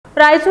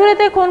रायचूर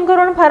येथे खून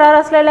करून फरार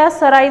असलेल्या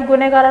सराईत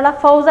गुन्हेगाराला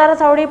फौजदार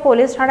चावडी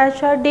पोलीस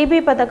ठाण्याच्या डीबी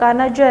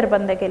पथकाने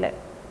जेरबंद केले।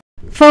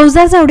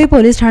 फौजदार चावडी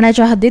पोलीस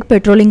ठाण्याच्या हद्दीत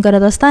पेट्रोलिंग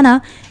करत असताना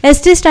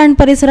एसटी स्टँड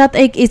परिसरात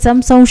एक इसम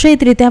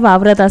संशयितरित्या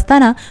वावरत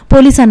असताना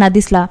पोलिसांना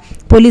दिसला।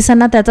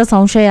 पोलिसांना त्याचा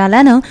संशय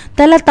आल्यानं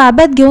त्याला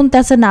ताब्यात घेऊन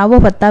त्याचं नाव व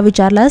पत्ता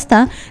विचारला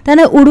असता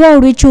त्याने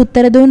उडवाउडवीची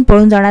उत्तरे देऊन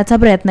पळून जाण्याचा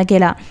प्रयत्न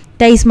केला।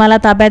 त्या इस्माला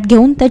ताब्यात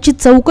घेऊन त्याची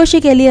चौकशी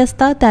केली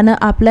असता त्यानं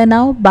आपलं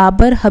नाव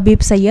बाबर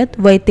हबीब सय्यद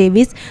वय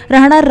 23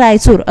 राहणार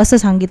रायचूर असं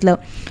सांगितलं।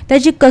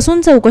 त्याची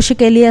कसून चौकशी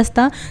केली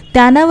असता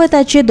त्यानं व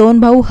त्याचे 2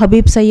 भाऊ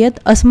हबीब सय्यद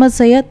असमत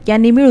सय्यद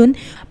यांनी मिळून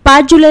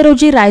 5 जुलै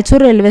रोजी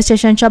रायचूर रेल्वे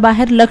स्टेशनच्या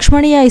बाहेर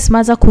लक्ष्मणी या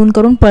इस्माचा खून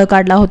करून पळ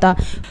काढला होता।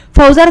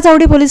 फौजदार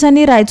चावडी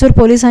पोलिसांनी रायचूर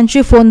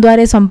पोलिसांची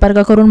फोनद्वारे संपर्क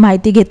करून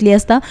माहिती घेतली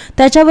असता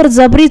त्याच्यावर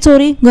जबरी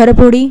चोरी,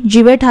 घरफोडी,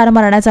 जीवे ठार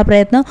मारण्याचा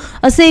प्रयत्न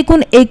असे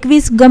एकूण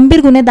 21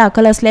 गंभीर गुन्हे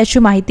दाखल असल्याची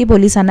माहिती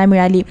पोलिसांना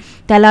मिळाली।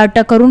 त्याला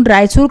अटक करून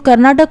रायचूर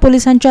कर्नाटक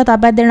पोलिसांच्या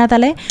ताब्यात देण्यात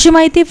आले अशी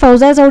माहिती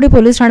फौजदार चावडी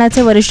पोलीस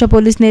ठाण्याचे वरिष्ठ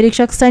पोलीस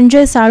निरीक्षक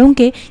संजय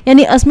साळुंके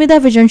यांनी अस्मिता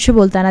विजनशी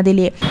बोलताना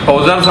दिली आहे।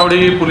 फौजदार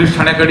चावडी पोलीस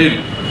ठाण्याकडील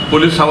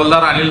पोलीस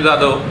हवालदार अनिल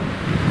जाधव,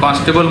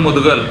 कॉन्स्टेबल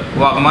मुदगल,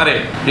 वाघमारे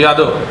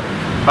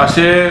यादव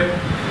असे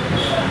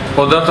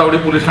फौजदार चावडी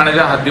पोलीस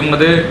ठाण्याच्या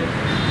हद्दीमध्ये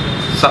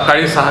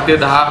सकाळी 6 ते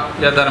 10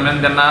 या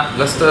दरम्यान त्यांना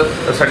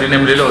गस्तसाठी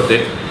नेमलेले होते।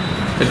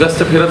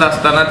 गस्त फिरत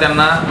असताना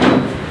त्यांना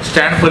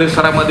स्टँड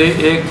परिसरामध्ये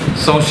एक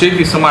संशयित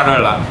इसम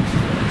आढळला।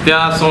 त्या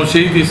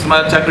संशयित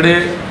इसमाच्याकडे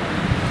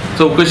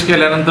चौकशी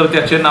केल्यानंतर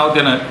त्याचे नाव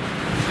त्यानं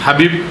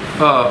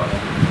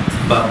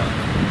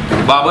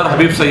बाबर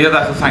हबीब सय्यद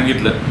असं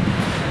सांगितलं।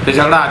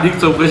 त्याच्याकडे अधिक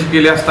चौकशी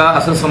केली असता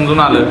असं समजून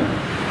आलं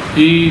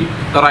की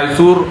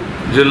रायचूर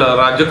जिल्हा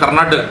राज्य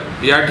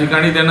कर्नाटक या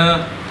ठिकाणी त्यानं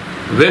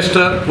वेस्ट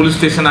पोलीस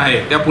स्टेशन आहे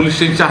त्या पोलीस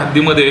स्टेशनच्या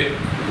हद्दीमध्ये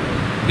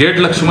गेट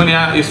लक्ष्मण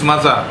या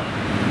इसमाचा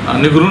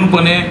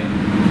निगरूनपणे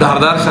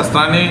धारदार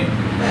शस्त्राने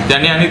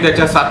त्याने आणि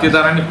त्याच्या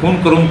साथीदारांनी खून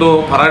करून तो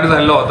फरार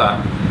झालेला होता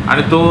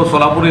आणि तो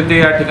सोलापूर येथे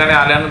या ठिकाणी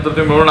आल्यानंतर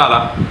तो मिळून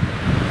आला।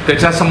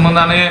 त्याच्या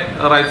संबंधाने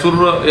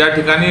रायचूर या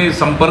ठिकाणी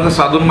संपर्क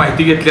साधून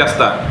माहिती घेतली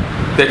असता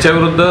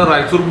त्याच्याविरुद्ध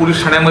रायचूर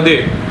पोलीस ठाण्यामध्ये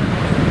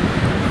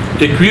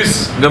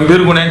 21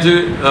 गंभीर गुन्ह्यांची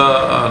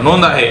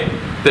नोंद आहे।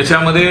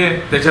 त्याच्यामध्ये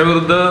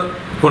त्याच्याविरुद्ध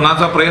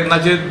खुनाचा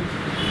प्रयत्नाचे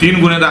 3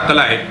 गुन्हे दाखल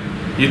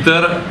आहेत।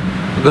 इतर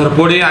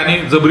घरफोडी आणि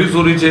जबरी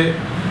चोरीचे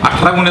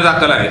 18 गुन्हे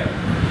दाखल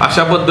आहेत।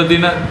 अशा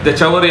पद्धतीनं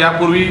त्याच्यावर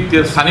यापूर्वी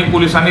ते स्थानिक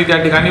पोलिसांनी त्या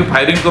ठिकाणी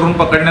फायरिंग करून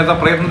पकडण्याचा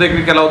प्रयत्न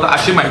देखील केला होता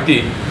अशी माहिती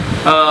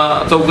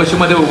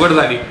चौकशीमध्ये उघड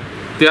झाली।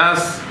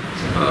 त्यास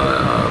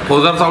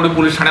फौजदार चावडी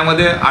पोलीस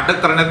ठाण्यामध्ये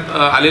अटक करण्यात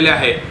आलेली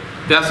आहे।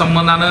 त्या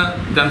संबंधानं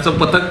त्यांचं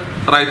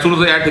पथक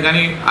रायचूर या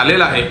ठिकाणी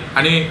आलेलं आहे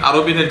आणि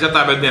आरोपी त्यांच्या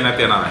ताब्यात देण्यात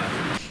येणार आहे।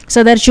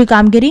 सदरची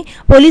कामगिरी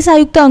पोलीस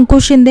आयुक्त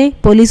अंकुश शिंदे,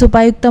 पोलीस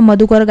उपायुक्त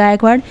मधुकर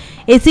गायकवाड,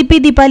 एसीपी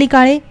दीपाली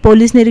काळे,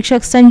 पोलीस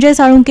निरीक्षक संजय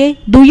साळुंके,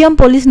 दुय्यम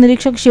पोलीस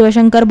निरीक्षक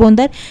शिवशंकर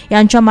बोंदर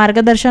यांच्या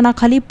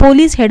मार्गदर्शनाखाली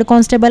police head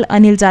constable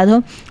Anil Jadhav,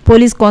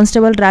 police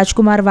constable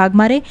राजकुमार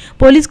Waghmare,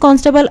 police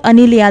constable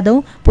Anil Yadav,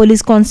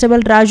 police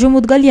constable Raju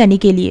Mudgal यांनी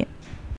केली आहे।